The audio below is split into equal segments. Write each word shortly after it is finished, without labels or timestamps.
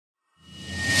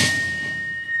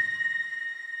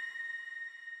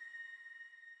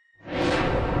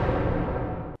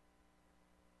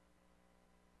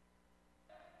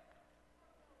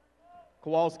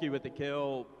Kowalski with the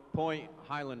kill, point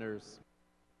Highlanders.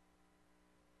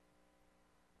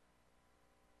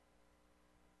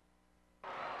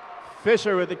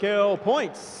 Fisher with the kill,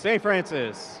 point St.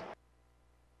 Francis.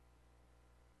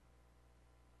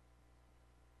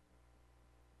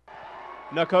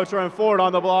 Nakotra and Ford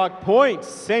on the block, point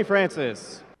St.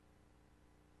 Francis.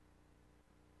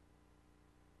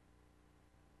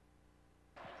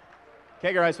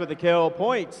 Kegerice with the kill,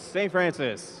 point St.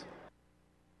 Francis.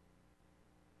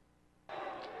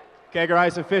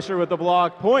 Kegerice and Fisher with the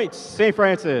block, point St.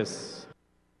 Francis.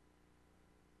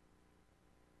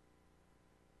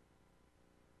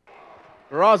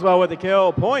 Roswell with the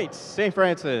kill, point St.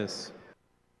 Francis.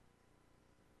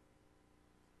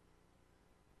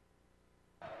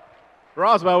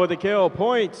 Roswell with the kill,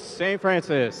 point St.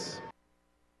 Francis.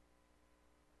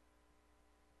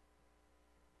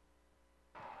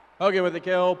 Hogan with the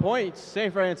kill, point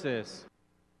St. Francis.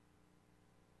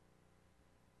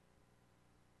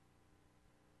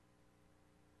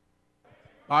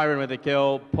 Byron with the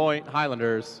kill, point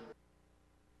Highlanders.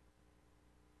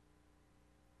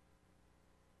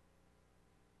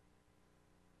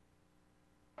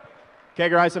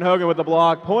 Kegerice and Hogan with the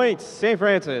block, point St.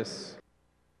 Francis.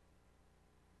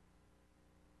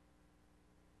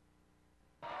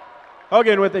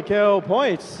 Hogan with the kill,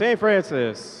 point St.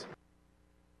 Francis.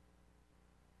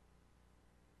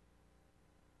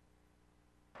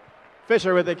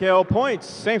 Fisher with the kill, point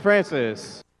St.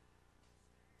 Francis.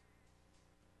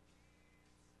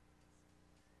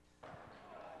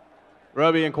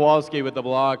 Roby and Kowalski with the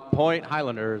block, point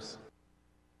Highlanders.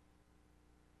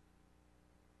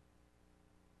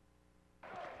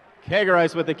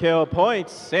 Kegerice with the kill, point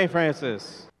St.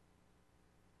 Francis.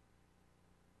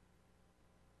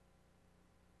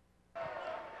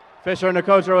 Fisher and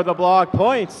Nakotra with the block,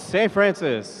 point St.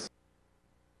 Francis.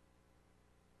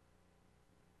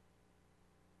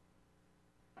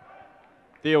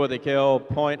 Theo with the kill,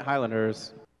 point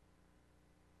Highlanders.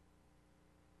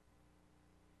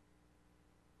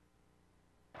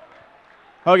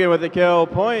 Hogan with the kill,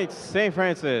 point St.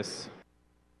 Francis.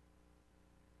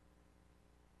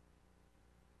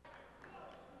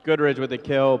 Goodridge with the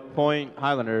kill, point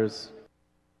Highlanders.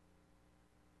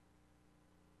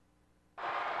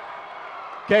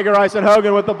 Kegerice and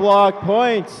Hogan with the block,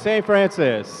 point St.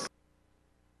 Francis.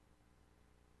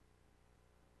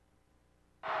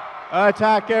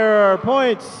 Attack error,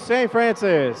 point St.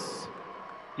 Francis.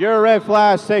 Your red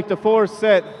flash take the fourth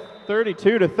set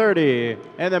 32-30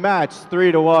 and the match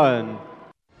 3-1.